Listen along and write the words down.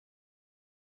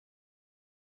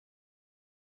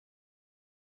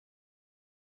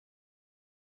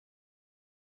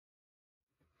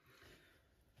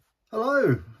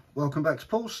Hello, welcome back to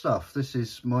Paul's Stuff. This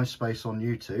is my space on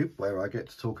YouTube where I get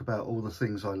to talk about all the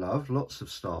things I love. Lots of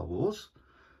Star Wars,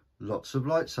 lots of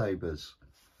lightsabers.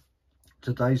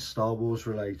 Today's Star Wars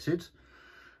related.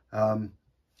 A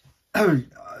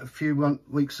few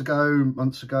months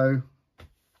ago,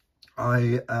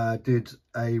 I did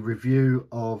a review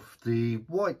of the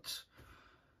white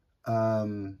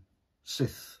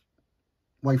Sith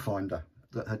Wayfinder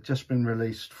that had just been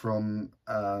released from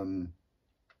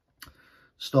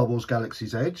Star Wars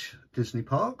Galaxy's Edge, Disney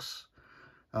Parks.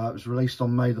 It was released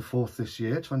on May the 4th this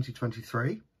year,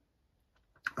 2023.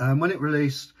 And when it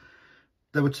released,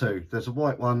 there were two. There's a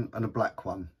white one and a black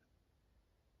one.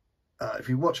 If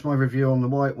you watch my review on the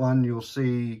white one, you'll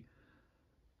see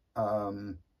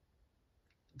that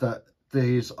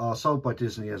these are sold by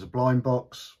Disney as a blind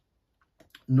box.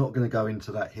 Not going to go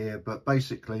into that here, but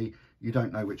basically, you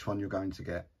don't know which one you're going to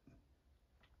get.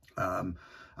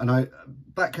 And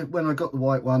back when I got the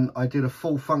white one, I did a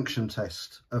full function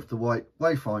test of the white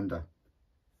Wayfinder.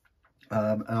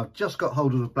 And I've just got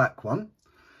hold of the black one.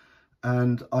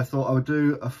 And I thought I would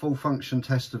do a full function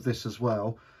test of this as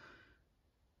well.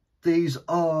 These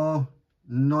are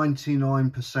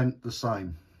 99% the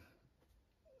same.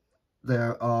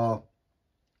 There are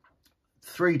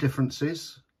three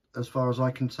differences, as far as I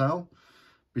can tell,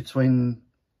 between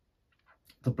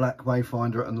the black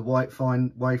Wayfinder and the white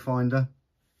Wayfinder.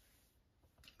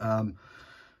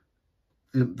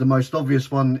 The most obvious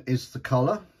one is the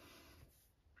colour.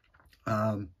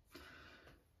 The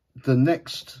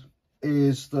next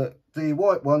is that the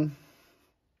white one,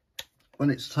 when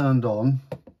it's turned on,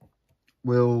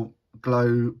 will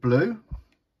glow blue,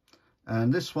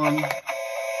 and this one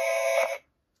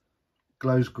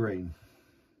glows green.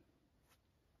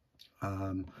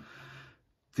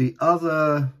 The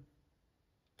other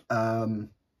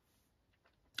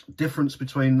difference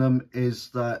between them is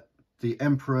that the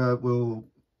Emperor will,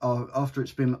 after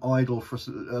it's been idle for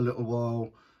a little while,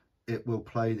 it will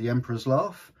play the Emperor's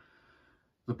laugh.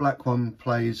 The black one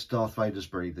plays Darth Vader's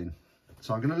breathing.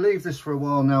 So I'm going to leave this for a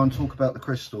while now and talk about the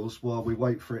crystals while we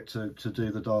wait for it to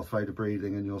do the Darth Vader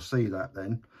breathing, and you'll see that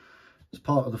then. It's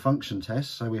part of the function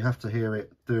test, so we have to hear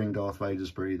it doing Darth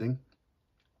Vader's breathing.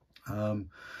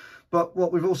 But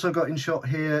what we've also got in shot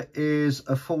here is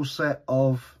a full set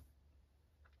of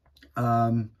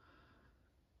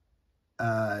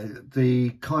the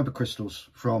Kyber Crystals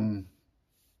from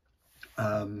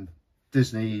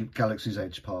Disney Galaxy's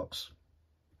Edge parks.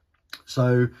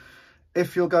 So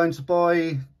if you're going to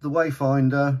buy the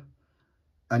Wayfinder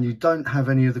and you don't have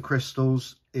any of the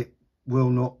crystals, it will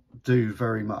not do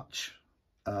very much.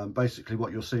 Basically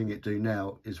what you're seeing it do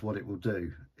now is what it will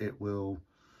do. It will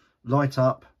light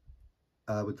up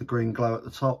with the green glow at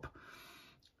the top,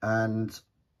 and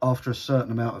after a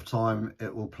certain amount of time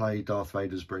it will play Darth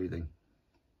Vader's breathing.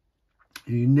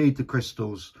 You need the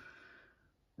crystals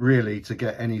really to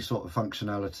get any sort of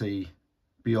functionality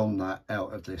beyond that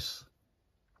out of this,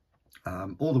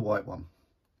 or the white one.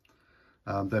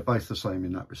 They're both the same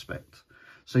in that respect.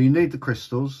 So you need the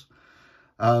crystals.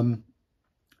 In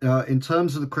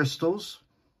terms of the crystals,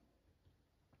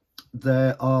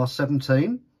 there are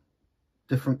 17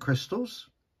 different crystals.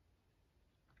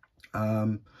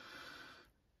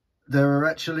 There are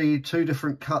actually two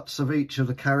different cuts of each of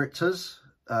the characters.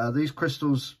 These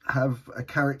crystals have a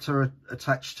character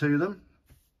attached to them.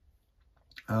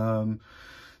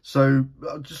 So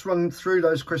I'll just run through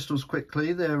those crystals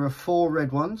quickly. There are 4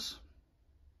 red ones.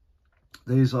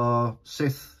 These are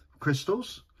Sith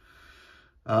crystals.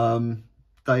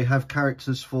 They have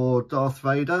characters for Darth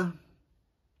Vader,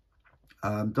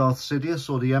 Darth Sidious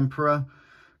or the Emperor,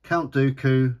 Count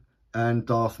Dooku, and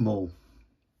Darth Maul.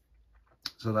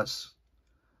 So that's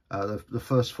the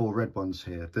first 4 red ones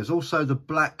here. There's also the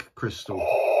black crystal.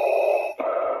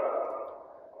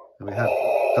 And we have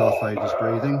Darth Vader's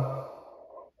breathing.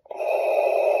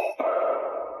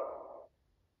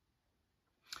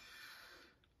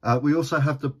 We also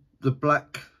have the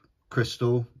black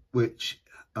crystal, which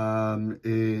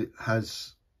is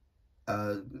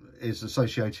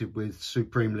associated with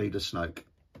Supreme Leader Snoke.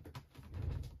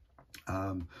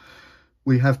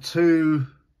 We have 2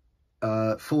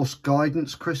 Force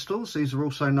Guidance crystals. These are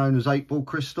also known as 8-ball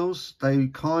crystals. They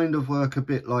kind of work a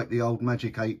bit like the old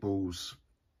Magic 8 Balls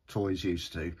toys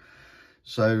used to.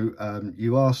 So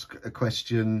you ask a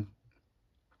question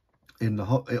in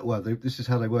the this is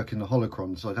how they work in the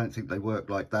holocrons. I don't think they work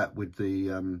like that with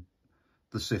the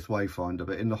Sith Wayfinder,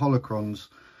 but in the holocrons,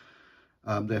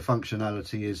 their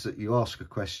functionality is that you ask a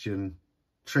question,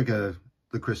 trigger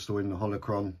the crystal in the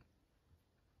holocron,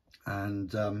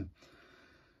 and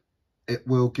it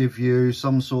will give you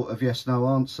some sort of yes/no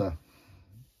answer.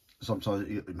 sometimes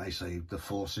it may say the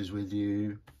Force is with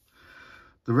you.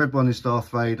 The red one is Darth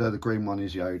Vader, the green one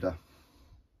is Yoda.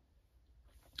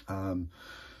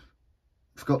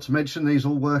 Forgot to mention, these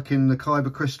all work in the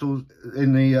Kyber Crystals,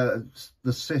 in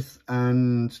the Sith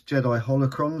and Jedi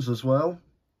holocrons as well.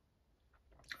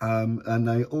 And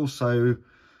they also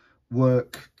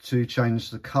work to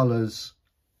change the colours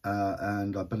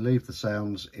and I believe the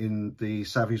sounds in the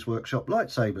Savvy's Workshop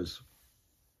lightsabers.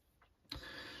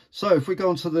 So if we go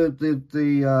on to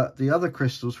the other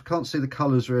crystals, we can't see the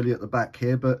colours really at the back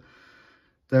here, but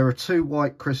there are 2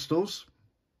 white crystals.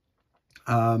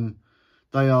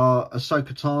 They are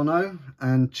Ahsoka Tano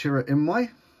and Chirrut Imwe.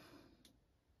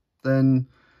 Then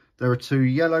there are 2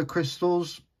 yellow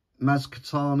crystals, Maz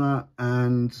Kanata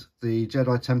and the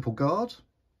Jedi Temple Guard.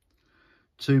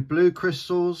 2 blue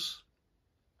crystals,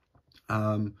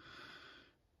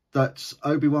 that's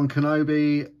Obi-Wan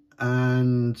Kenobi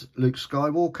and Luke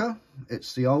Skywalker.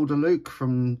 It's the older Luke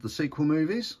from the sequel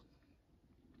movies.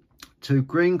 2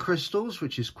 green crystals,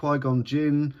 which is Qui-Gon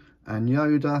Jinn and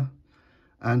Yoda.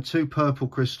 And 2 purple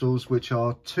crystals, which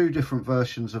are 2 different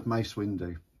versions of Mace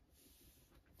Windu.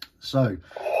 So,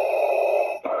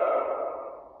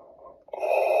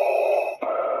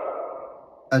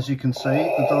 as you can see,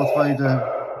 the Darth Vader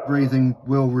breathing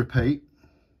will repeat.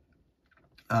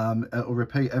 It'll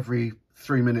repeat every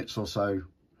 3 minutes or so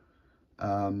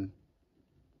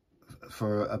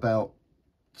for about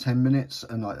 10 minutes,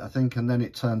 and I think, and then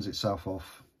it turns itself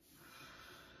off.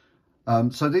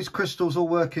 So these crystals all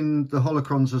work in the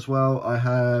holocrons as well. I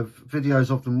have videos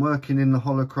of them working in the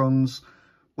holocrons.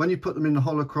 When you put them in the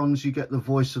holocrons, you get the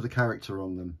voice of the character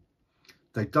on them.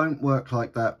 They don't work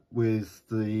like that with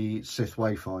the Sith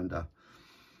Wayfinder.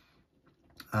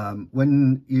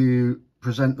 When you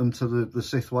present them to the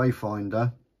Sith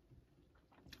Wayfinder,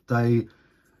 they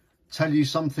tell you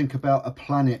something about a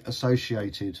planet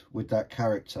associated with that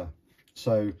character.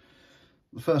 So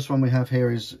the first one we have here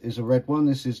is a red one.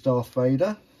 This is Darth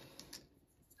Vader.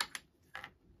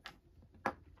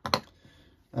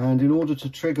 And in order to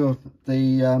trigger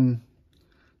the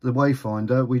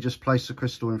Wayfinder, we just place the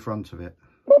crystal in front of it.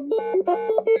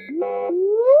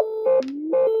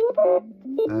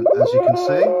 And as you can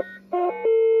see,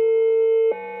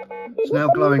 it's now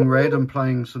glowing red and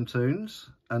playing some tunes.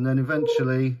 And then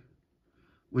eventually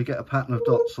we get a pattern of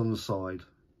dots on the side.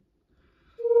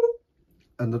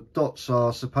 And the dots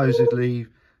are supposedly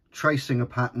tracing a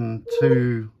pattern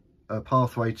to a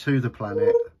pathway to the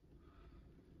planet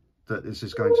that this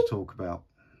is going to talk about.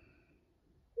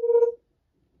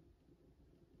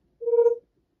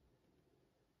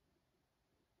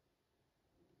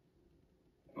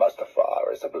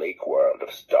 Mustafar is a bleak world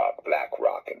of stark black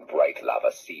rock and bright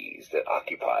lava seas that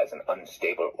occupies an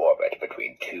unstable orbit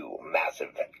between 2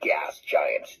 massive gas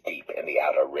giants deep in the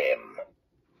outer rim.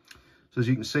 So as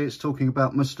you can see, it's talking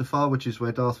about Mustafar, which is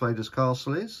where Darth Vader's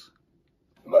castle is.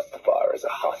 Mustafar is a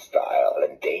hostile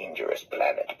and dangerous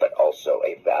planet, but also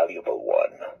a valuable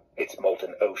one. Its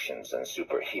molten oceans and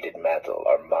superheated mantle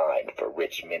are mined for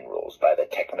rich minerals by the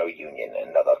Techno-Union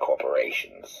and other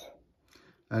corporations.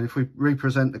 And if we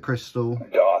represent the crystal,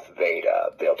 Darth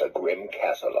Vader built a grim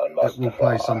castle on Mustafar. it will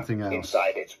play something else.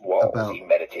 Inside its walls, he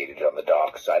meditated on the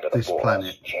dark side of the Force,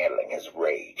 planet, channeling his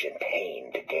rage and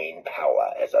pain to gain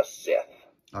power as a Sith.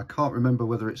 I can't remember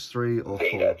whether it's 3 or 4.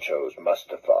 Vader chose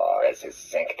Mustafar as his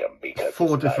sanctum because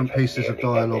 4 different pieces of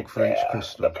dialogue for each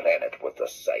crystal. The planet was the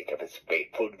site of his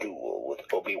fateful duel with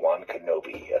Obi-Wan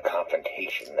Kenobi, a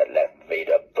confrontation that left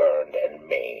Vader burned and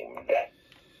maimed.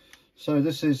 So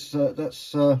this is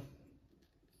that's the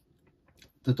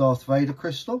Darth Vader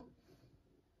crystal.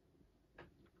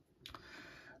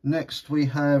 Next we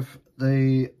have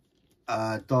the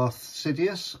Darth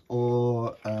Sidious,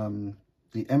 or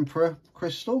the Emperor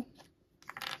crystal.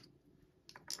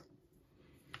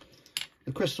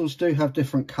 The crystals do have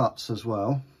different cuts as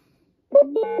well. So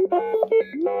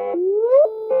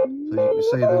you can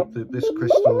see that this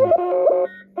crystal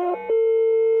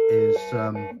is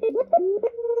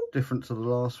different to the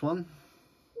last one.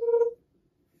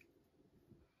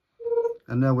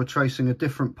 And now we're tracing a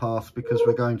different path because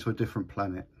we're going to a different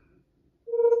planet.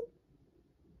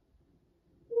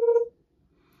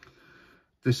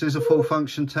 This is a full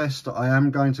function test. I am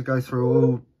going to go through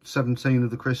all 17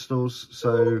 of the crystals,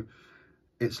 so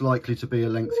it's likely to be a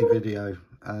lengthy video.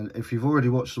 And if you've already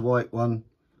watched the white one,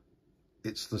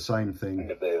 it's the same thing.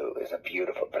 Naboo is a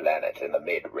beautiful planet in the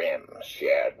mid-rim,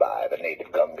 shared by the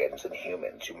native Gungans and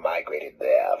humans who migrated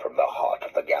there from the heart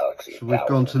of the galaxy. So we've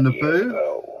gone to Naboo,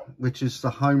 which is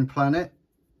the home planet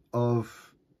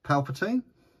of Palpatine.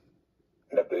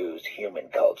 Naboo's human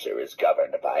culture is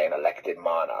governed by an elected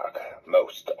monarch,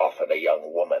 most often a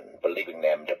young woman, believing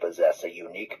them to possess a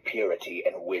unique purity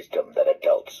and wisdom that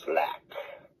adults lack.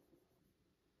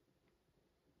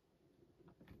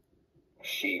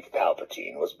 Sheev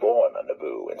Palpatine was born on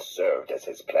Naboo and served as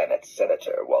his planet's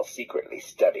senator while secretly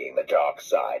studying the dark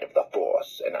side of the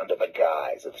Force and under the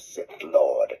guise of Sith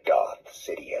Lord Darth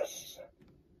Sidious.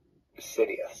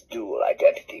 Sidious's dual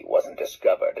identity wasn't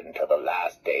discovered until the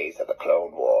last days of the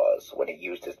Clone Wars, when he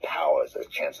used his powers as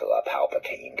Chancellor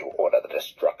Palpatine to order the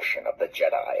destruction of the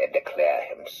Jedi and declare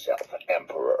himself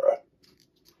Emperor.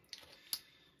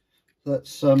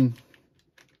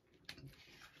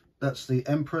 That's the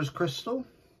Emperor's Crystal.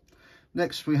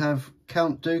 Next we have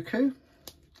Count Dooku.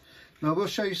 Now we'll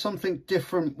show you something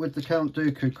different with the Count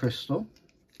Dooku Crystal.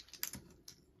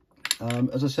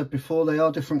 As I said before, they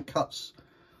are different cuts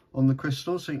on the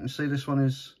crystal, so you can see this one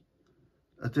is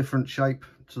a different shape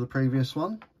to the previous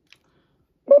one.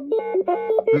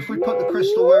 If we put the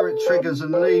crystal where it triggers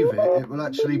and leave it, it will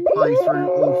actually play through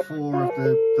all four of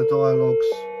the dialogues,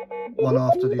 one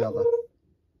after the other.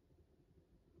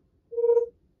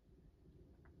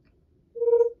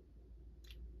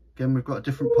 Again, we've got a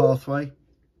different pathway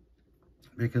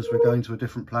because we're going to a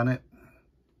different planet.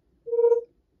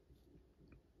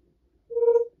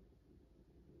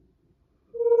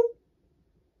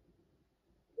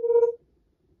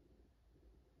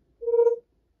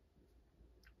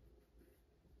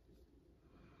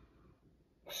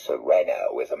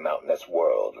 Sereno is a mountainous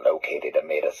world located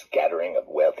amid a scattering of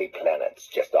wealthy planets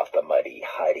just off the muddy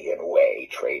Hydian Way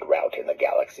trade route in the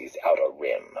galaxy's outer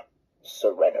rim.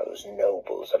 Sereno's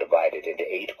nobles are divided into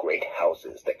 8 great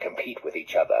houses that compete with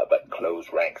each other but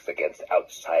close ranks against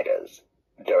outsiders.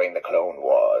 During the Clone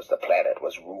Wars, the planet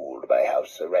was ruled by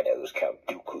House Sereno's Count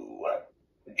Dooku.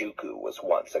 Dooku was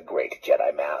once a great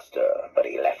Jedi Master, but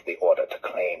he left the Order to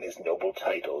claim his noble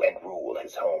title and rule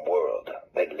his home world,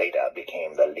 then later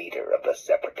became the leader of the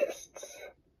Separatists.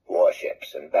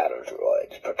 Warships and battle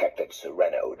droids protected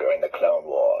Sereno during the Clone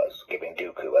Wars, giving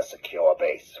Dooku a secure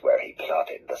base where he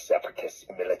plotted the Separatists'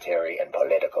 military and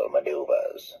political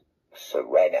maneuvers.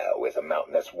 Sereno is a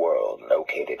mountainous world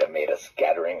located amid a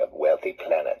scattering of wealthy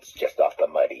planets just off the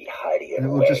muddy Hydian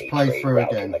Way trade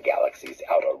route in the galaxy's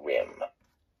outer rim.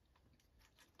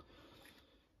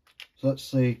 So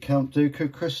that's the Count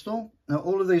Dooku crystal. Now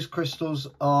all of these crystals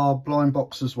are blind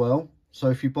box as well. So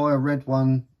if you buy a red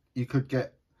one, you could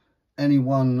get any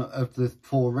one of the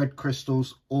 4 red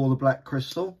crystals or the black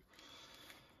crystal.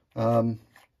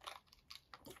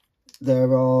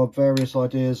 There are various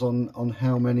ideas on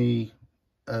how many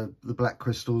the black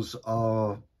crystals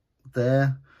are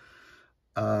there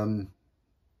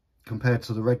compared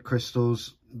to the red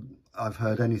crystals. I've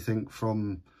heard anything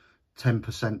from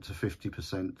 10% to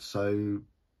 50%. So,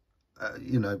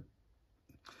 you know,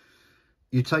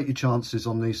 you take your chances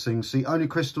on these things. The only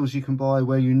crystals you can buy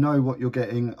where you know what you're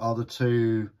getting are the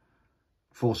 2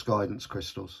 Force Guidance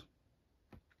crystals.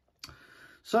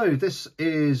 So this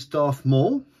is Darth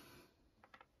Maul.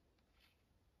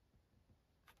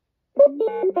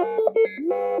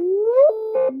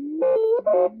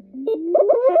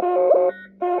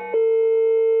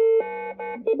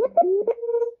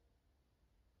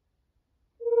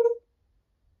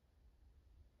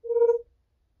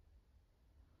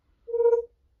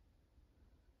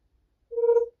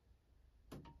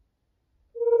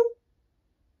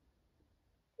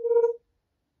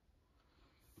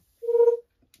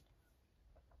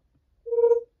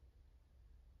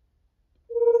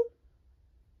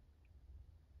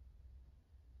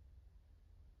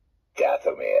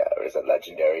 Dathomir is a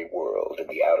legendary world in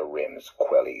the Outer Rim's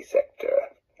Quelly sector,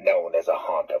 known as a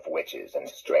haunt of witches and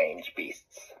strange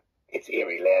beasts. Its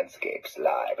eerie landscapes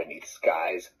lie beneath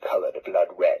skies colored blood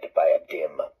red by a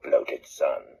dim, bloated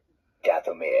sun.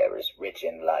 Dathomir is rich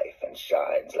in life and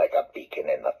shines like a beacon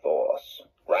in the Force.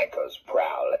 Rancors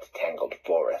prowl its tangled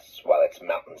forests, while its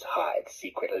mountains hide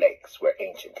secret lakes where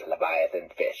ancient Leviathan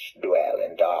fish dwell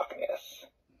in darkness.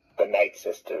 The Night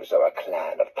Sisters are a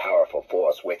clan of powerful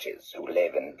Force witches who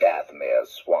live in Dathmir's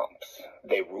swamps.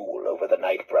 They rule over the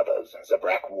Night Brothers,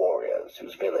 Zabrak warriors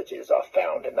whose villages are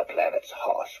found in the planet's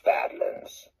harsh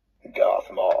badlands. Darth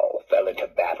Maul fell into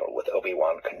battle with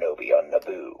Obi-Wan Kenobi on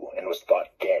Naboo and was thought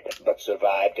dead, but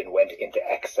survived and went into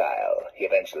exile. He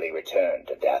eventually returned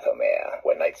to Dathomir,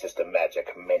 where Night Sister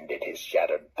magic mended his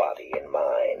shattered body and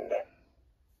mind.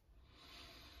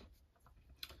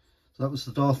 So that was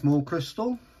the Darth Maul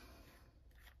crystal.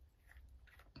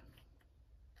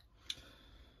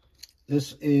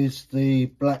 This is the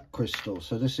black crystal.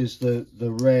 So this is the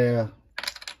rare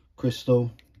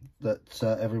crystal that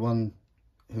everyone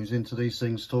who's into these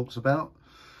things talks about.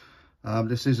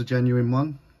 This is a genuine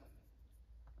one.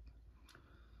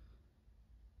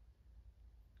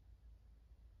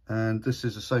 And this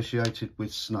is associated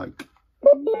with Snoke.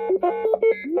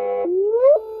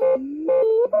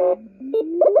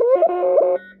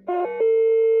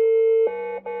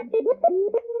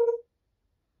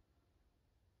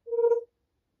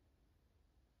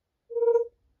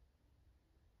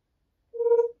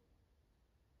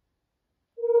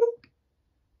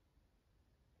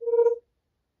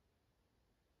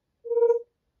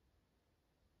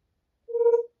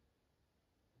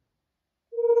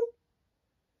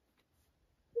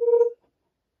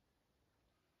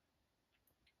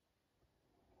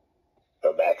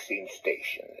 The Maxine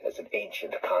Station is an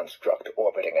ancient construct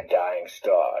orbiting a dying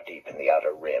star deep in the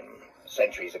outer rim.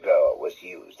 Centuries ago, it was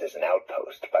used as an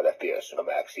outpost by the fierce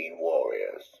Maxine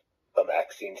warriors. The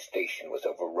Maxine Station was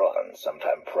overrun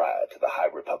sometime prior to the High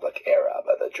Republic era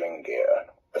by the Dringir,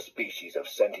 a species of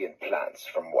sentient plants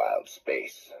from wild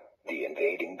space. The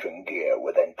invading Dringir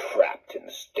were then trapped in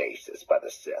stasis by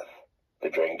the Sith. The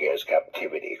Dringir's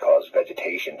captivity caused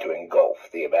vegetation to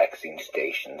engulf the Maxine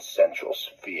Station's central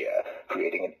sphere,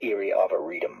 creating an eerie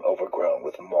arboretum overgrown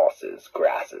with mosses,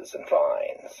 grasses, and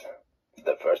vines.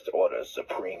 The First Order's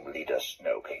Supreme Leader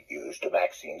Snoke used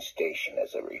Maxine Station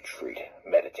as a retreat,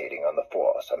 meditating on the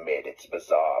Force amid its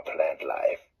bizarre plant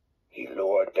life. He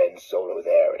lured Ben Solo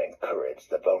there and encouraged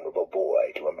the vulnerable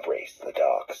boy to embrace the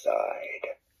dark side.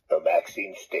 The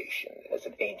Maxine Station is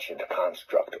an ancient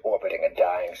construct orbiting a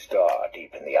dying star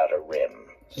deep in the outer rim.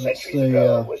 Centuries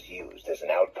ago, it was used as an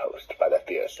outpost by the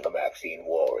fierce Maxine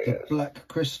warriors. The Black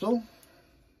Crystal.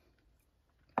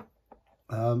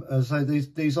 As I say,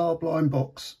 these are blind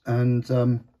box, and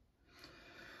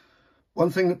one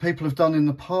thing that people have done in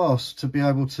the past to be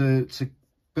able to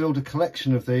build a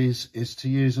collection of these is to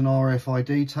use an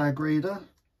RFID tag writer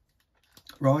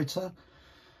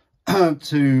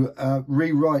to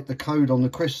rewrite the code on the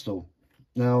crystal.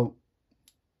 Now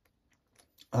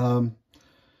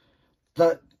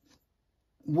that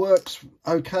works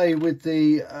okay with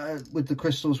the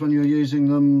crystals when you're using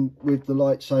them with the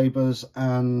lightsabers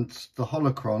and the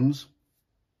holocrons,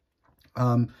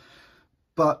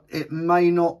 but it may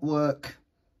not work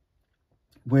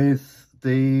with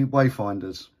the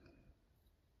Wayfinders.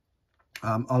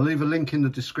 I'll leave a link in the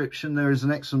description. There is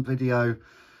an excellent video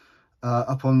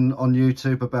up on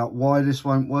YouTube about why this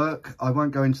won't work. I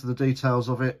won't go into the details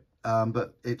of it,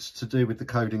 but it's to do with the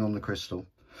coding on the crystal.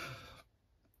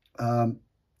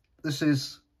 This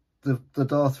is the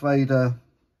Darth Vader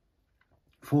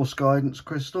Force Guidance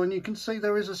crystal, and you can see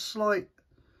there is a slight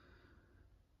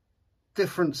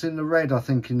difference in the red, I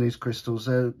think, in these crystals.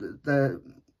 They're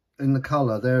in the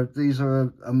colour. These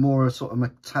are a more sort of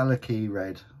metallic-y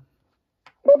red.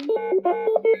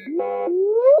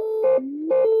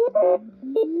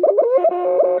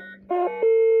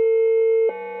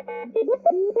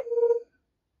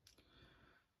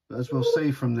 But as we'll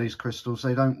see from these crystals,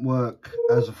 they don't work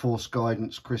as a Force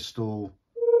Guidance crystal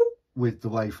with the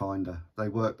Wayfinder. They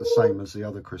work the same as the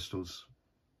other crystals.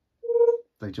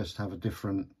 They just have a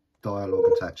different dialogue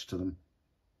attached to them.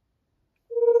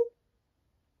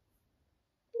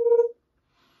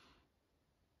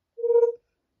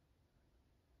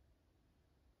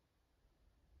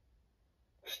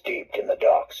 Steeped in the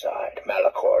dark side,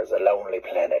 Malachor is a lonely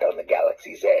planet on the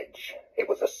galaxy's edge. It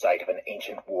was the site of an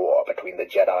ancient war between the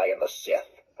Jedi and the Sith,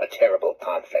 a terrible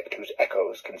conflict whose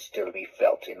echoes can still be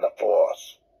felt in the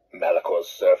Force. Malachor's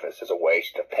surface is a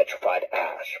waste of petrified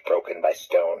ash broken by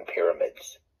stone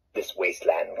pyramids. This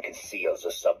wasteland conceals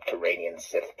a subterranean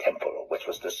Sith temple which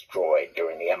was destroyed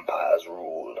during the Empire's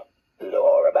rule.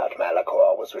 Lore about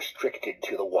Malachor was restricted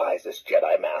to the wisest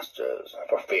Jedi Masters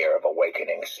for fear of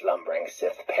awakening slumbering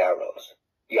Sith perils.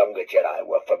 Younger Jedi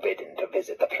were forbidden to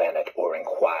visit the planet or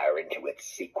inquire into its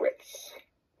secrets.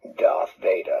 Darth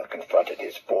Vader confronted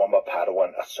his former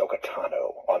Padawan Ahsoka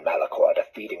Tano on Malachor,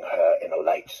 defeating her in a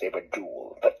lightsaber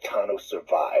duel, but Tano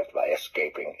survived by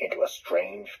escaping into a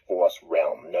strange Force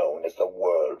realm known as the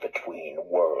World Between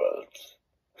Worlds.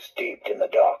 Steeped in the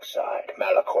dark side,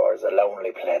 Malachor is a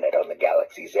lonely planet on the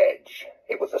galaxy's edge.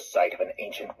 It was the site of an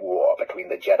ancient war between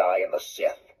the Jedi and the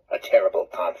Sith, a terrible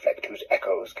conflict whose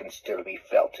echoes can still be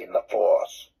felt in the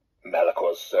Force.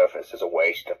 Malachor's surface is a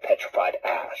waste of petrified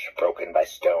ash broken by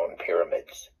stone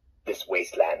pyramids. This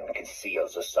wasteland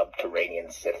conceals a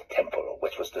subterranean Sith temple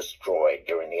which was destroyed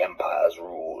during the Empire's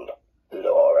rule.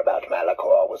 Lore about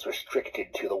Malachor was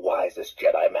restricted to the wisest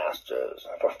Jedi Masters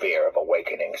for fear of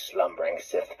awakening slumbering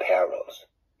Sith perils.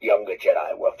 Younger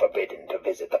Jedi were forbidden to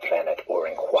visit the planet or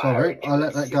inquire into I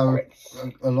let that secrets.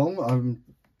 go along.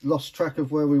 I lost track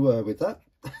of where we were with that.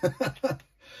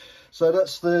 So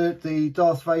that's the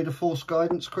Darth Vader Force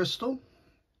Guidance Crystal.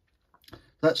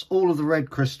 That's all of the red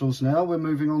crystals now. We're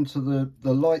moving on to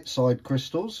the light side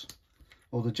crystals,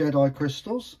 or the Jedi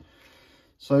crystals.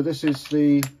 So this is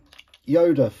the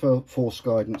Yoda Force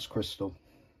Guidance Crystal.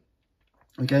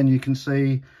 Again, you can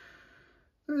see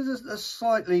there's a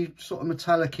slightly sort of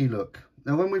metallic-y look.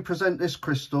 Now, when we present this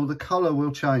crystal, the colour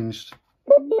will change.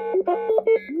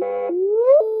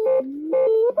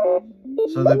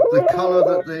 So the colour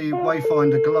that the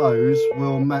Wayfinder glows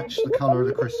will match the colour of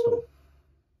the crystal.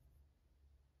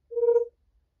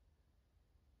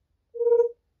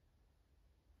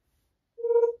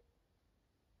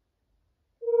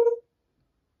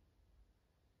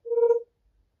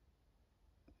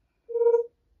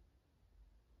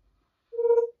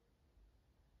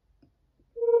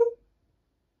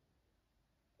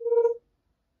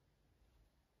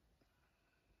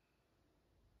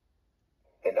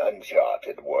 An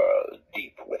uncharted world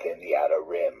deep within the outer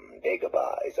rim,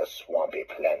 Dagobah is a swampy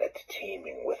planet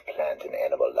teeming with plant and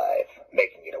animal life,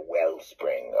 making it a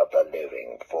wellspring of the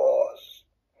living force.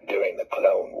 During the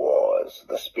Clone Wars,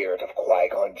 the spirit of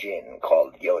Qui-Gon Jinn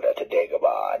called Yoda to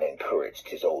Dagobah and encouraged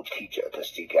his old teacher to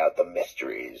seek out the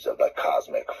mysteries of the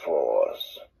cosmic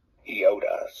force.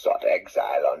 Yoda sought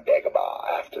exile on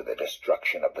Dagobah after the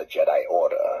destruction of the Jedi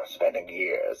Order, spending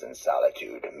years in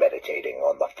solitude meditating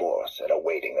on the Force and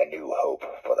awaiting a new hope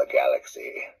for the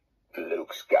galaxy.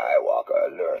 Luke Skywalker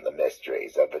learned the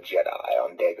mysteries of the Jedi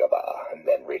on Dagobah and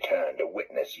then returned to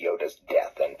witness Yoda's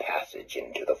death and passage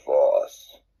into the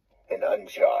Force. An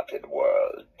uncharted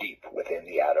world deep within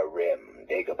the outer rim,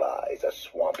 Dagobah is a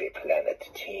swampy planet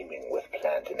teeming with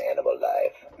plant and animal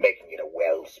life, making it a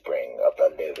wellspring of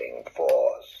the living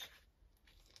force.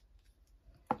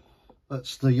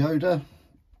 That's the Yoda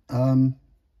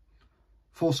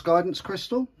Force Guidance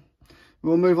Crystal.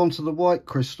 We'll move on to the white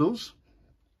crystals.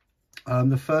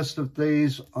 The first of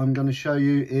these I'm going to show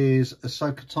you is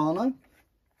Ahsoka Tano.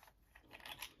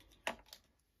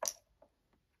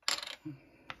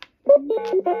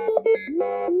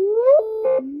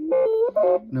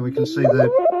 Now we can see the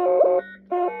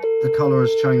colour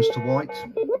has changed to white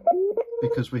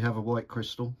because we have a white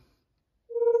crystal.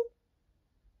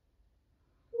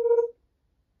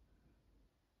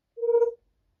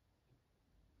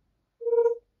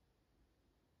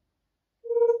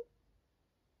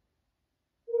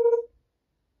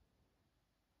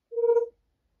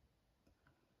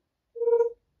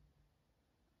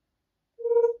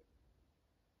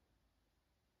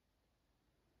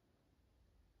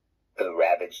 A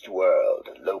ravaged world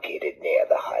located near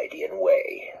the Hydean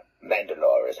Way,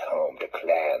 Mandalore is home to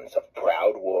clans of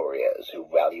proud warriors who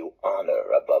value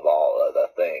honor above all other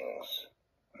things.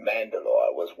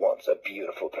 Mandalore was once a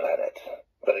beautiful planet,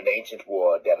 but an ancient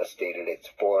war devastated its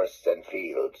forests and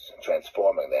fields,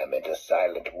 transforming them into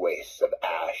silent wastes of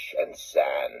ash and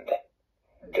sand.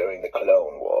 During the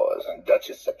Clone Wars,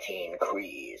 Duchess Satine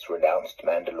Kryze renounced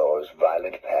Mandalore's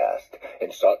violent past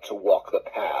and sought to walk the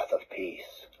path of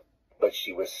peace. But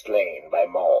she was slain by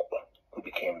Maul, who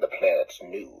became the planet's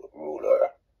new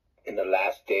ruler. In the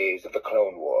last days of the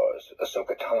Clone Wars,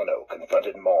 Ahsoka Tano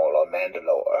confronted Maul on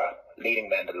Mandalore, leading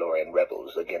Mandalorian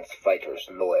rebels against fighters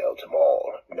loyal to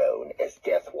Maul, known as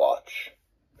Death Watch.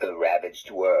 A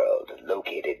ravaged world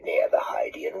located near the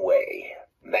Hydean Way,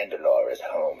 Mandalore is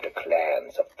home to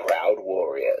clans of proud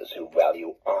warriors who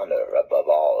value honor above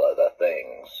all other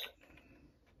things.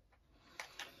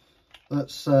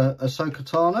 That's Ahsoka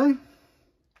Tano.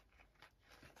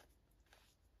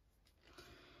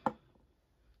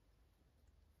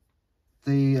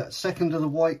 The second of the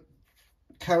white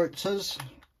characters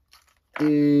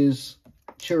is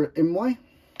Chirrut Imwe.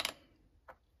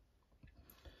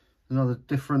 Another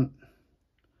different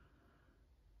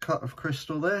cut of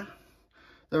crystal there.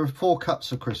 There are 4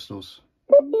 cuts of crystals.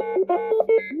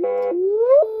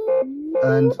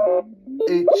 And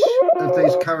each of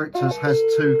these characters has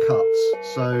 2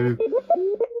 cuts. So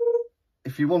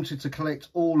if you wanted to collect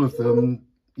all of them,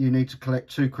 you need to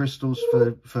collect 2 crystals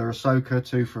for Ahsoka,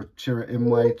 2 for Chirrut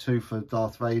Imwe, 2 for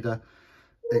Darth Vader,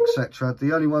 etc.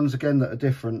 The only ones again that are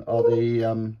different are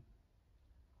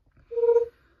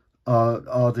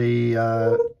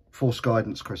the Force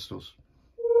Guidance crystals.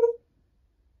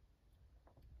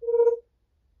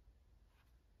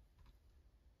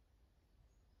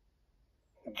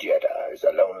 Jeddah is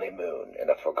a lonely moon in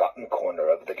a forgotten corner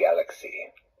of the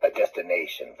galaxy, a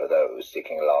destination for those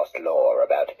seeking lost lore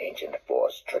about ancient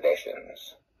Force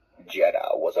traditions.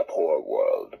 Jeddah was a poor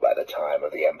world by the time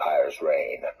of the Empire's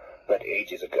reign, but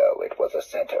ages ago it was a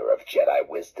center of Jedi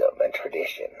wisdom and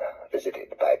tradition,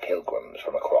 visited by pilgrims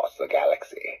from across the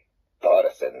galaxy.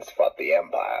 Partisans fought the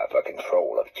Empire for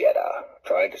control of Jeddah,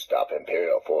 trying to stop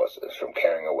Imperial forces from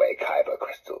carrying away Kyber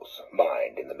Crystals,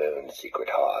 mined in the moon's secret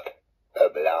heart. A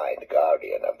blind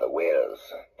guardian of the wills,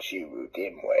 Chiru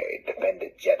Dimway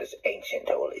defended Jeddah's ancient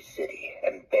holy city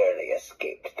and barely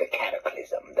escaped the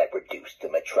cataclysm that reduced the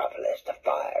metropolis to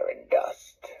fire and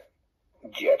dust.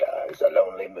 Jeddah is a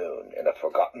lonely moon in a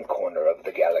forgotten corner of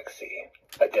the galaxy,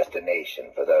 a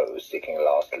destination for those seeking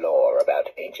lost lore about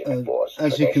ancient Force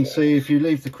as traditions. you can see, if you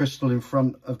leave the crystal in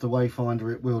front of the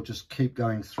Wayfinder, it will just keep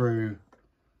going through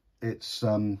its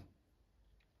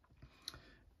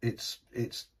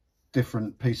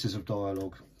different pieces of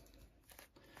dialogue.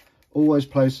 Always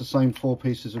plays the same 4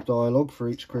 pieces of dialogue for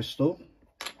each crystal,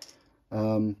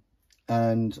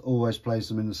 and always plays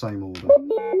them in the same order.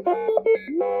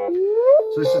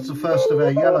 So this is the first of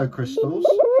our yellow crystals.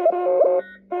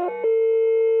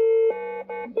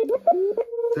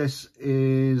 This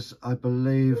is, I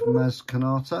believe,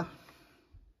 Kanata.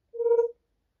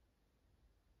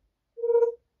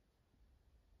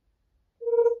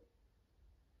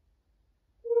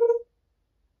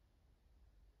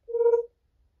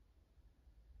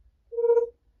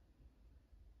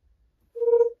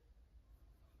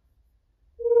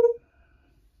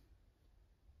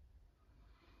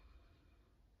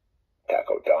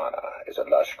 Is a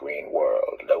lush green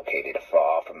world located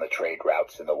far from the trade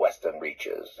routes in the western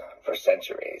reaches. For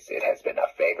centuries, it has been a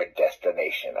favored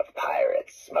destination of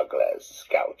pirates, smugglers,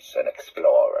 scouts, and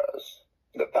explorers.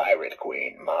 The pirate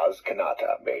queen, Maz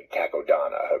Kanata, made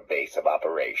Takodana her base of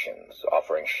operations,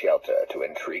 offering shelter to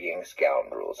intriguing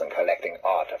scoundrels and collecting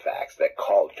artifacts that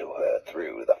called to her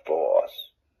through the Force.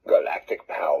 Galactic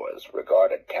powers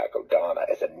regarded Takodana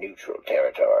as a neutral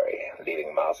territory,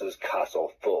 leaving Maz's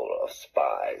castle full of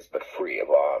spies but free of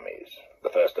armies.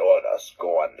 The First Order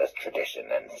scorned this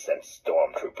tradition and sent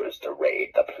stormtroopers to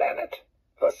raid the planet.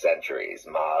 For centuries,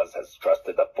 Maz has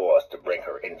trusted the Force to bring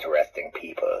her interesting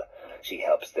people. She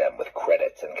helps them with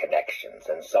credits and connections,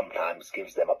 and sometimes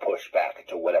gives them a push back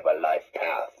to whatever life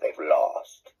path they've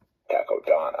lost.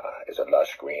 Takodana is a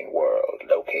lush green world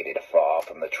located far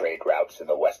from the trade routes in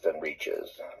the western reaches.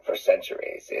 For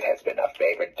centuries, it has been a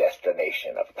favored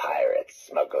destination of pirates,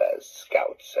 smugglers,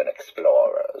 scouts, and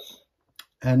explorers.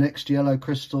 Our next yellow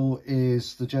crystal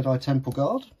is the Jedi Temple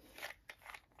Guard.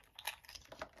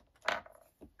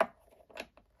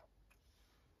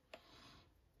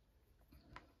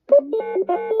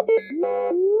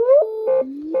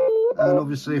 And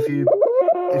obviously if you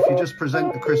just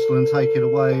present the crystal and take it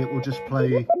away, it will just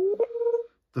play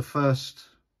the first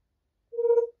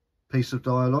piece of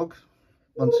dialogue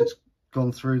once it's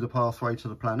gone through the pathway to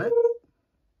the planet.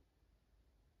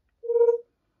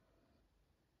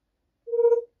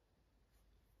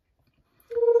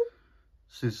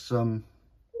 This is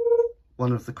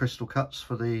one of the crystal cuts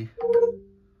for the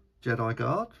Jedi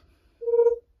Guard.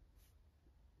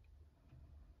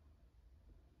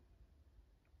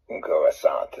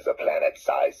 Coruscant is a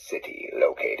planet-sized city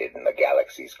located in the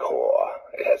galaxy's core.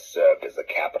 It has served as the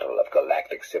capital of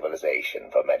galactic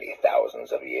civilization for many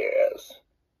thousands of years.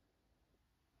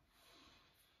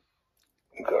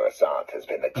 Coruscant has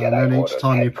been the Jedi and then each Order's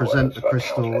time you present headquarters the for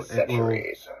crystal, countless it will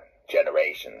centuries.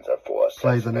 Generations of Force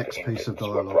play the next piece of infants were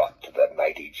dialogue. brought to the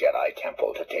mighty Jedi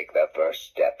Temple to take their first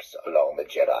steps along the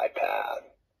Jedi path.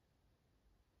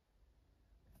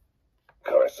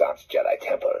 Coruscant's Jedi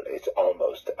Temple is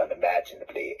almost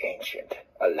unimaginably ancient,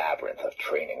 a labyrinth of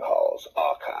training halls,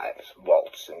 archives,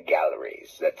 vaults, and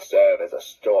galleries that serve as a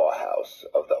storehouse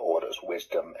of the Order's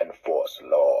wisdom and Force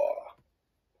lore.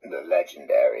 The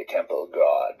legendary Temple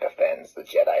Guard defends the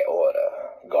Jedi Order.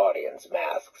 Guardians'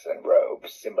 masks and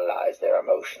robes symbolize their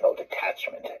emotional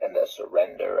detachment and the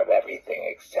surrender of everything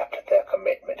except their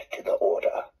commitment to the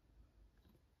Order.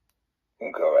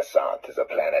 Coruscant is a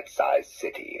planet-sized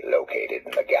city located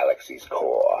in the galaxy's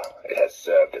core. It has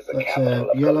served as the capital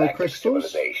of yellow galactic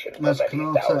crystals, civilization for many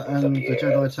Kanata thousands of and the years.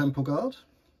 Jedi Temple Guard.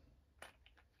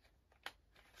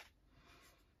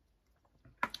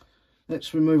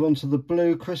 Next we move on to the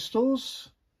blue crystals.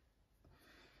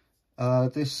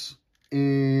 This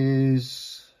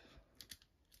is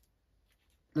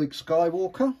Luke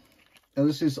Skywalker. Now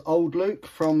this is old Luke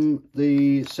from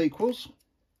the sequels.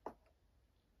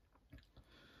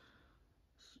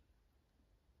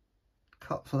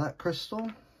 Cut for that crystal.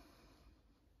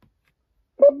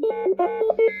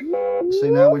 See,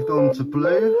 now we've gone to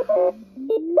blue.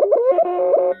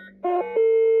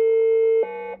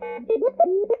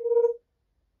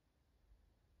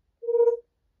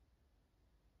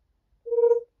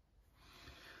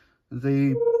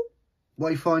 The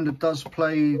Wayfinder does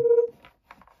play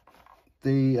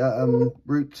the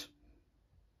route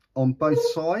on both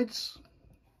sides.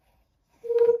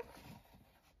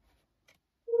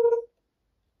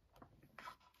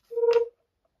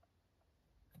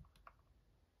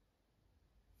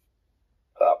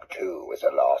 Arc-2 is a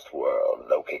lost world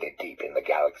located deep in the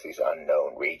galaxy's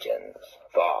unknown regions,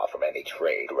 far from any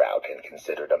trade route and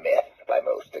considered a myth by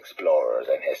most explorers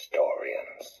and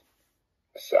historians.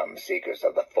 Some seekers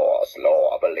of the Force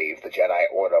lore believe the Jedi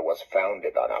Order was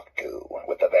founded on Arc-2,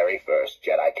 with the very first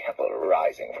Jedi Temple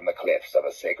rising from the cliffs of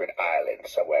a sacred island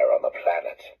somewhere on the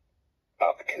planet.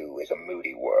 Arc-2 is a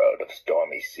moody world of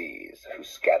stormy seas, whose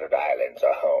scattered islands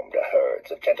are home to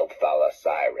herds of gentle Thala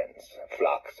sirens,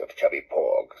 flocks of chubby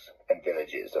porgs, and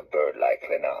villages of bird-like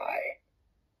Lanai.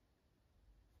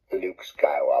 Luke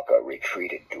Skywalker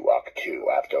retreated to Arc-2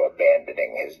 after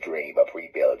abandoning his dream of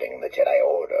rebuilding the Jedi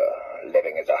Order,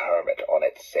 living as a hermit on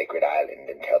its sacred island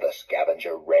until the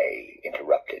scavenger Rey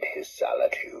interrupted his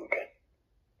solitude.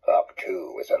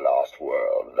 Arc-2 is a lost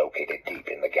world located deep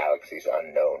in the galaxy's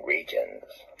unknown regions,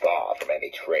 far from any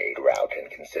trade route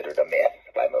and considered a myth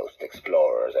by most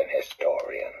explorers and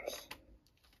historians.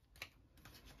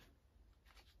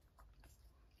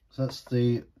 So that's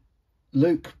the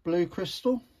Luke blue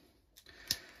crystal.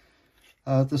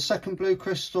 The second blue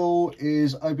crystal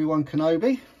is Obi-Wan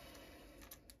Kenobi.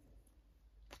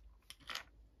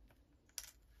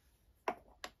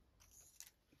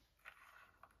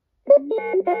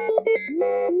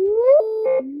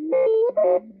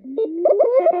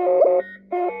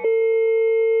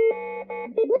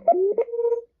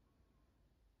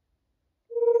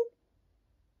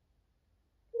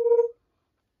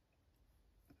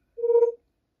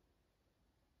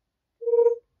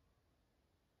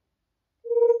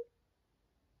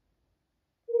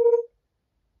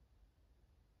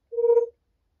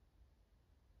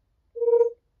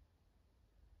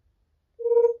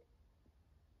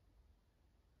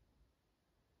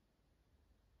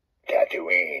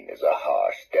 Tatooine is a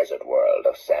harsh desert world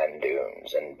of sand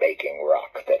dunes and baking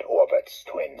rock that orbits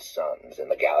twin suns in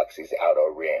the galaxy's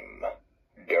outer rim.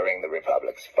 During the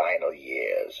Republic's final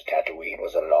years, Tatooine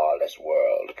was a lawless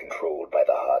world controlled by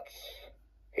the Hutts.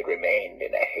 It remained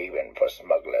in a haven for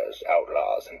smugglers,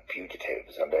 outlaws, and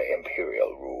fugitives under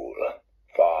Imperial rule.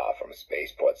 Far from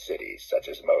spaceport cities such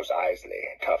as Mos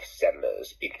Eisley, tough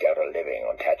settlers eked out a living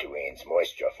on Tatooine's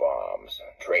moisture farms,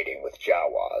 trading with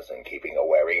Jawas and keeping a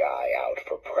wary eye out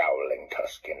for prowling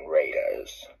Tusken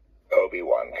raiders.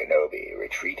 Obi-Wan Kenobi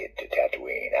retreated to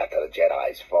Tatooine after the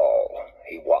Jedi's fall.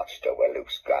 He watched over Luke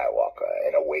Skywalker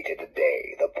and awaited the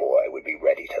day the boy would be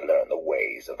ready to learn the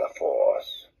ways of the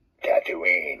Force.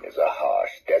 Tatooine is a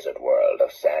harsh desert world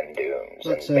of sand dunes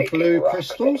That's and baking blue rock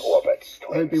crystals, that orbits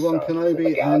twin Obi-Wan suns in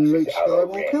Kenobi the and Luke galaxy's outer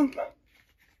Skywalker. rim.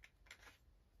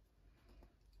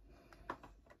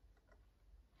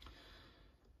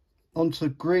 Onto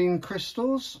green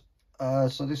crystals.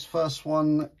 So this first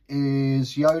one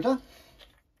is Yoda.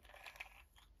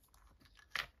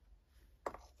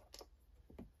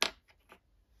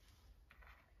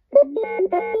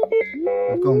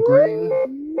 We've gone green.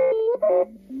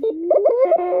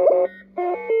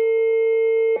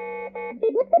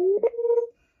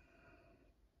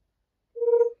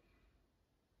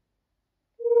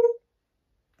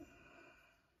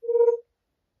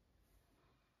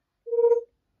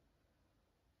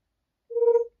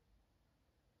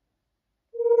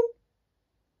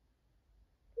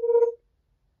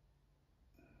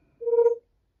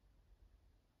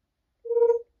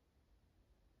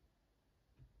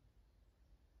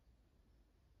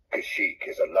 Kashyyyk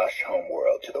is a lush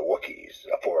homeworld to the Wookiees,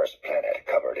 a forest planet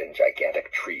covered in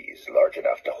gigantic trees large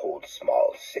enough to hold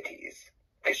small cities.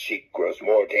 Kashyyyk grows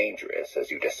more dangerous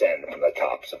as you descend from the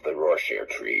tops of the Rorschach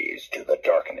trees to the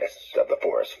darkness of the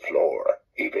forest floor.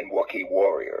 Even Wookiee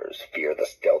warriors fear the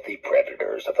stealthy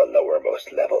predators of the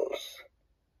lowermost levels.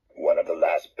 One of the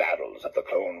last battles of the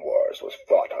Clone Wars was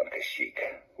fought on Kashyyyk,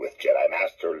 with Jedi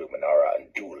Master Luminara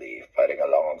and Dooley fighting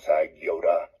alongside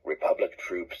Yoda, Republic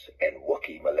troops, and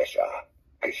Wookiee militia.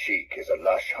 Kashyyyk is a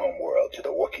lush homeworld to the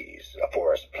Wookiees, a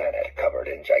forest planet covered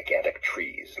in gigantic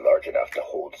trees large enough to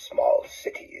hold small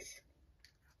cities.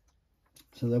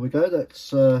 So there we go,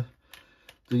 that's the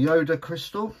Yoda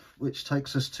crystal, which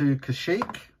takes us to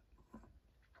Kashyyyk.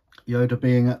 Yoda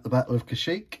being at the Battle of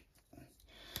Kashyyyk.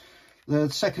 The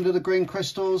second of the green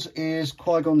crystals is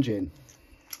Qui-Gon Jinn.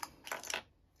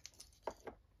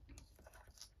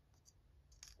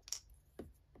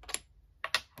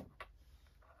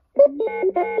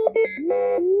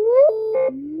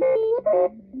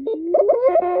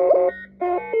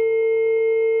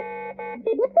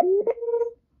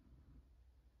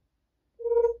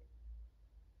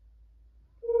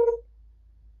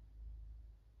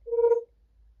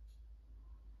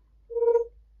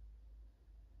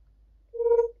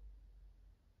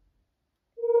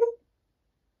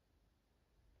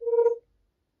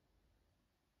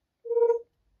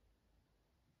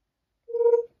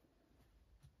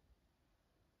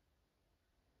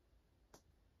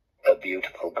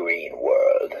 beautiful green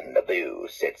world, Naboo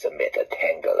sits amid a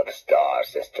tangle of star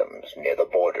systems near the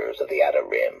borders of the Outer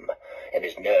Rim, and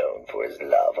is known for his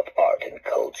love of art and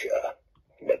culture.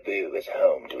 Naboo is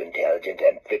home to intelligent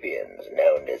amphibians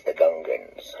known as the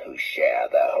Gungans, who share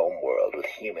their homeworld with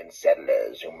human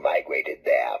settlers who migrated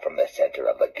there from the center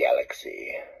of the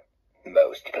galaxy.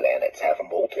 Most planets have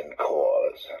molten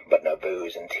cores, but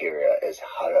Naboo's interior is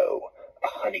hollow, a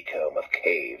honeycomb of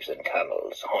caves and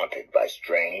tunnels haunted by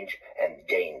strange and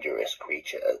dangerous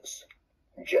creatures.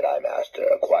 Jedi Master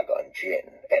Qui-Gon Jinn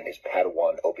and his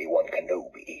Padawan Obi-Wan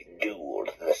Kenobi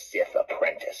dueled the Sith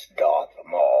apprentice Darth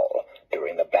Maul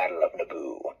during the Battle of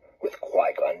Naboo, with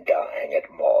Qui-Gon dying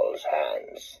at Maul's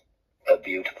hands. A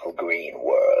beautiful green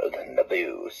world,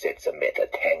 Naboo sits amid a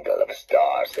tangle of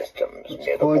star systems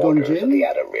near the borders of the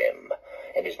Outer Rim,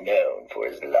 and is known for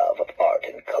his love of art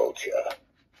and culture.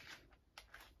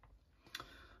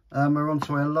 We're on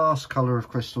to our last colour of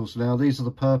crystals now. These are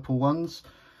the purple ones.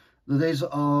 These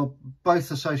are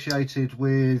both associated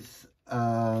with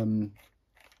Mace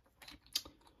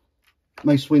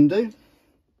Windu.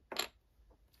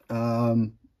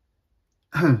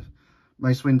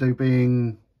 Mace Windu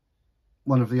being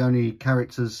one of the only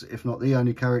characters, if not the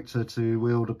only character, to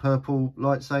wield a purple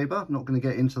lightsaber. I'm not going to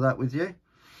get into that with you.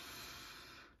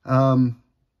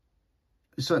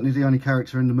 It's certainly the only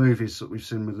character in the movies that we've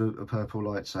seen with a purple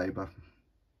lightsaber.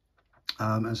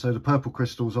 And so the purple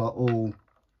crystals are all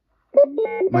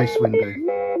Mace Windu.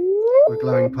 We're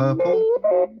glowing purple.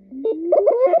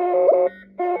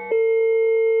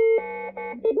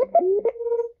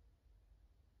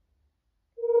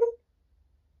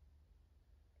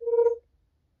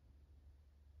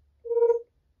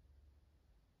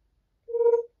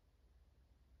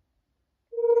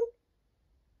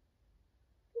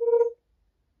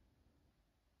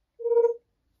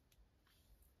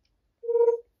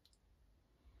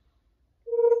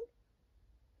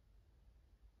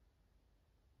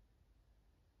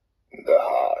 The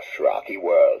harsh, rocky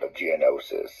world of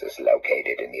Geonosis is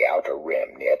located in the Outer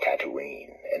Rim near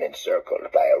Tatooine and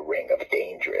encircled by a ring of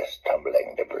dangerous,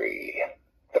 tumbling debris.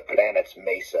 The planet's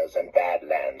mesas and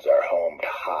badlands are home to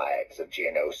hives of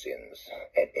Geonosians,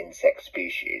 an insect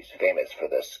species famous for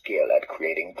their skill at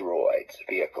creating droids,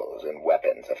 vehicles, and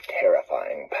weapons of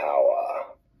terrifying power.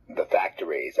 The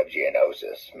factories of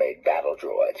Geonosis made battle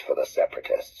droids for the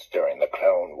Separatists during the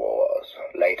Clone Wars.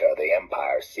 Later, the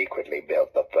Empire secretly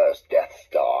built the first Death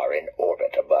Star in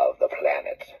orbit above the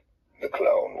planet. The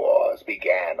Clone Wars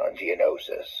began on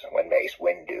Geonosis when Mace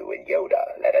Windu and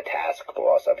Yoda led a task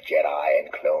force of Jedi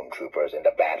and clone troopers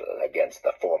into battle against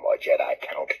the former Jedi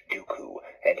Count Dooku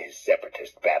and his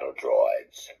Separatist battle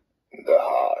droids. The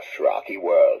harsh, rocky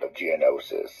world of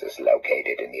Geonosis is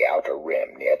located in the Outer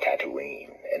Rim near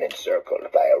Tatooine and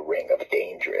encircled by a ring of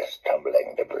dangerous,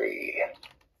 tumbling debris.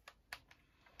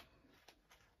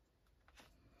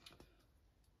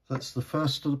 That's the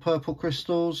first of the purple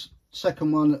crystals.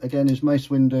 Second one, again, is Mace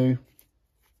Windu,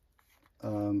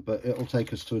 but it'll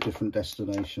take us to a different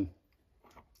destination.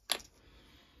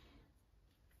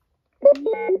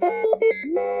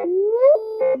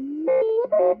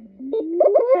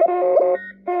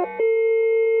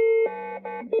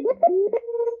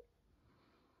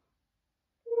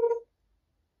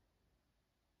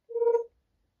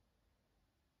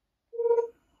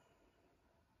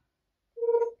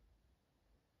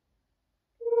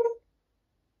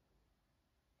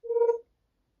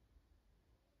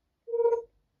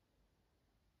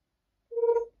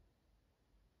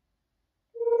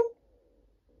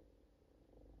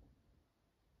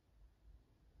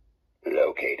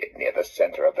 Located near the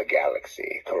center of the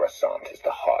galaxy, Coruscant is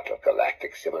the heart of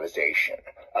galactic civilization,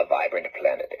 a vibrant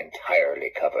planet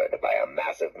entirely covered by a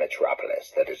massive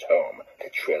metropolis that is home to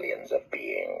trillions of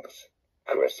beings.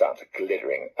 Coruscant's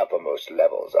glittering uppermost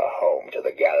levels are home to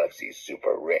the galaxy's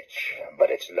super-rich, but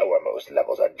its lowermost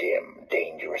levels are dim,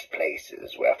 dangerous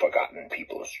places where forgotten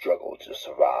people struggle to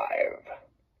survive.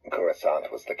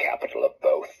 Coruscant was the capital of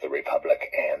both the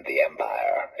Republic and the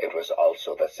Empire. It was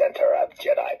also the center of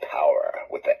Jedi power,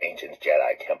 with the ancient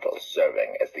Jedi temple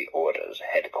serving as the Order's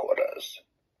headquarters.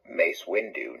 Mace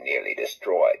Windu nearly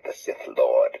destroyed the Sith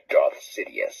Lord Darth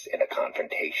Sidious in a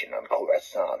confrontation on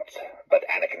Coruscant, but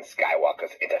Anakin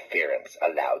Skywalker's interference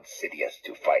allowed Sidious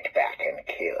to fight back and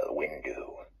kill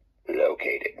Windu.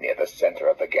 Located near the center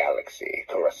of the galaxy,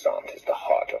 Coruscant is the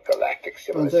heart of galactic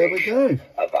civilization. Well, there we go.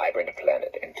 A vibrant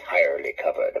planet entirely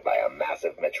covered by a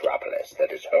massive metropolis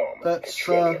that is home to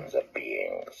trillions of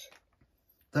beings.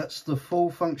 That's the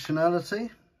full functionality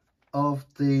of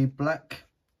the Black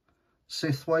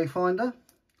Sith Wayfinder.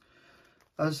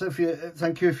 So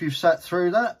thank you if you've sat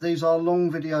through that. These are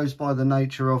long videos by the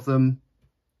nature of them.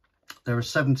 There are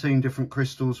 17 different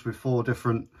crystals with 4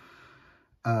 different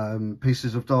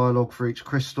pieces of dialogue for each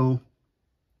crystal.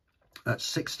 That's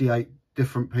 68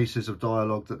 different pieces of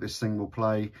dialogue that this thing will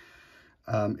play.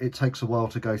 It takes a while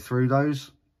to go through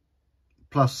those.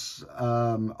 Plus,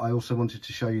 I also wanted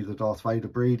to show you the Darth Vader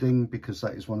breathing, because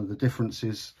that is one of the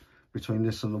differences between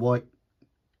this and the white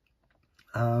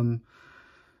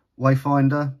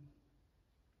Wayfinder.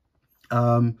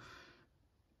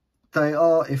 They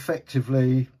are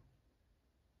effectively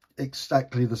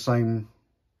exactly the same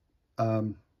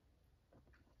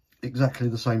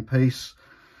piece.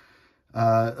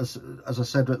 As I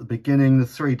said at the beginning, the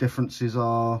 3 differences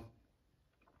are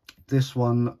this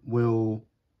one will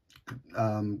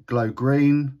glow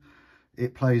green.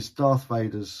 It plays Darth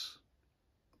Vader's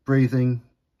breathing,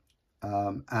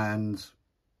 and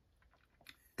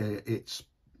it's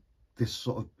this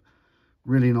sort of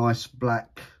really nice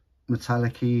black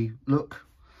metallic-y look.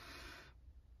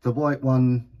 The white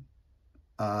one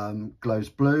glows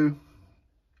blue.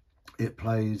 It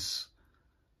plays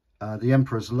the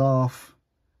Emperor's Laugh,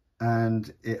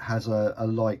 and it has a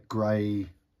light grey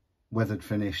weathered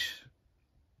finish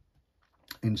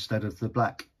instead of the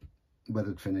black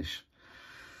weathered finish.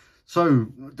 So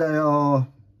they are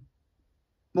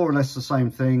more or less the same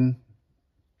thing,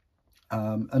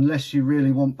 unless you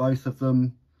really want both of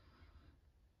them,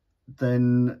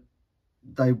 then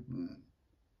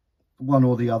one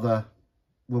or the other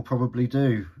will probably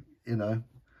do, you know.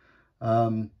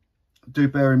 Do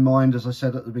bear in mind, as I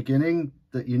said at the beginning,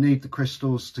 that you need the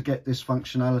crystals to get this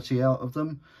functionality out of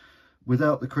them.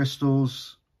 Without the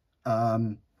crystals,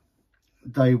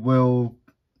 they will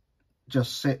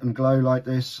just sit and glow like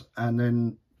this, and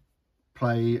then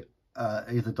play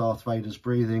either Darth Vader's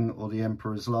breathing or the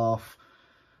Emperor's Laugh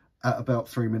at about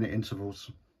 3-minute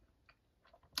intervals.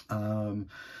 So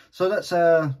that's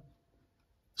our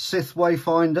Sith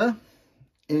Wayfinder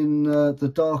in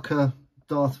the darker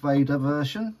Darth Vader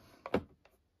version.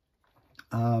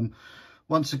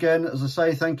 Once again, as I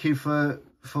say, thank you for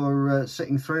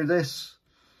sitting through this.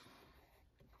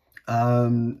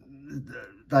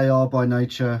 They are by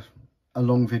nature a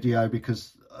long video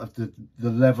because of the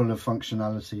level of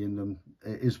functionality in them.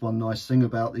 It is one nice thing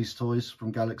about these toys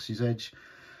from Galaxy's Edge.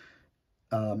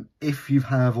 If you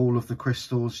have all of the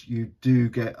crystals, you do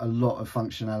get a lot of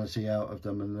functionality out of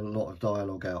them and a lot of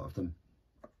dialogue out of them.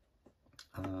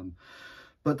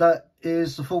 But that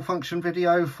is the full function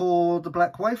video for the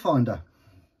Black Wayfinder.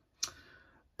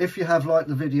 If you have liked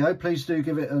the video, please do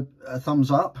give it a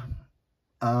thumbs up.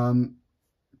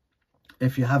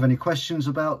 If you have any questions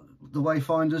about the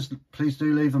Wayfinders, please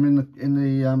do leave them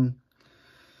in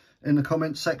the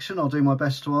comments section. I'll do my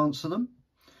best to answer them.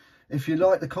 If you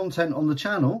like the content on the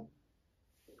channel,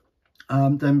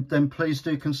 then please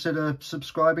do consider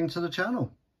subscribing to the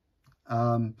channel.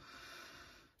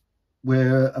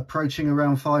 We're approaching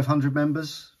around 500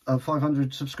 members,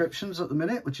 500 subscriptions at the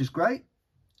minute, which is great.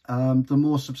 The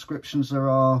more subscriptions there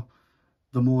are,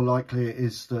 the more likely it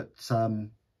is that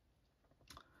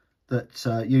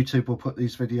YouTube will put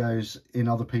these videos in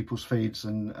other people's feeds,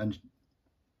 and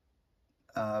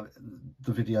the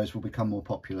videos will become more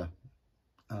popular.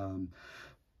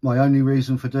 My only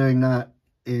reason for doing that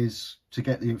is to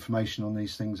get the information on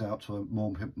these things out to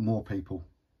more people.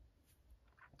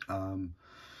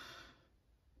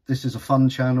 This is a fun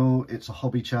channel. It's a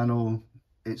hobby channel.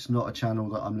 It's not a channel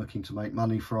that I'm looking to make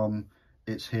money from.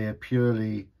 It's here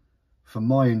purely for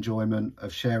my enjoyment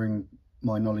of sharing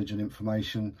my knowledge and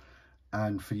information,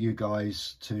 and for you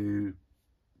guys to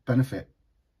benefit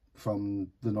from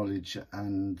the knowledge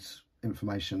and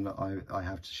information that I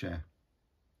have to share.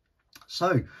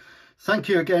 So thank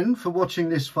you again for watching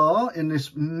this far in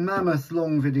this mammoth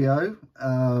long video.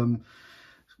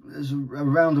 It's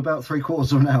around about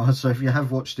 3/4 of an hour, so if you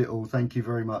have watched it all, thank you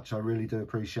very much. I really do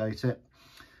appreciate it.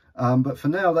 But for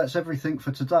now, that's everything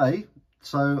for today.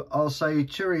 So I'll say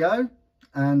cheerio,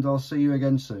 and I'll see you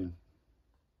again soon.